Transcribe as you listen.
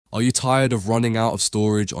Are you tired of running out of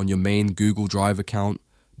storage on your main Google Drive account?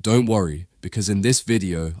 Don't worry, because in this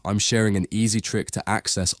video, I'm sharing an easy trick to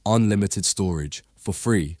access unlimited storage for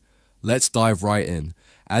free. Let's dive right in.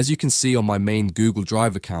 As you can see on my main Google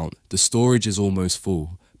Drive account, the storage is almost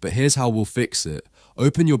full, but here's how we'll fix it.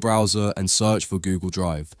 Open your browser and search for Google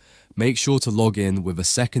Drive. Make sure to log in with a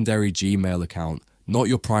secondary Gmail account, not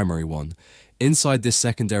your primary one. Inside this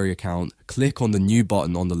secondary account, click on the New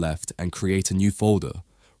button on the left and create a new folder.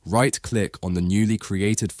 Right-click on the newly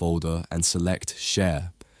created folder and select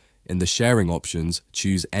Share. In the sharing options,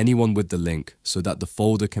 choose anyone with the link so that the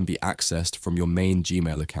folder can be accessed from your main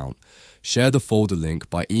Gmail account. Share the folder link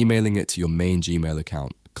by emailing it to your main Gmail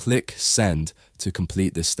account. Click Send to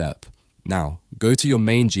complete this step. Now, go to your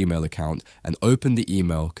main Gmail account and open the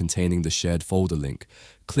email containing the shared folder link.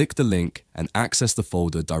 Click the link and access the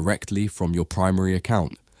folder directly from your primary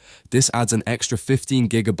account. This adds an extra 15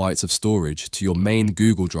 gigabytes of storage to your main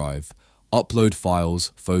Google Drive. Upload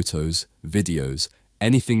files, photos, videos,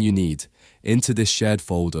 anything you need into this shared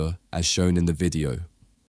folder as shown in the video.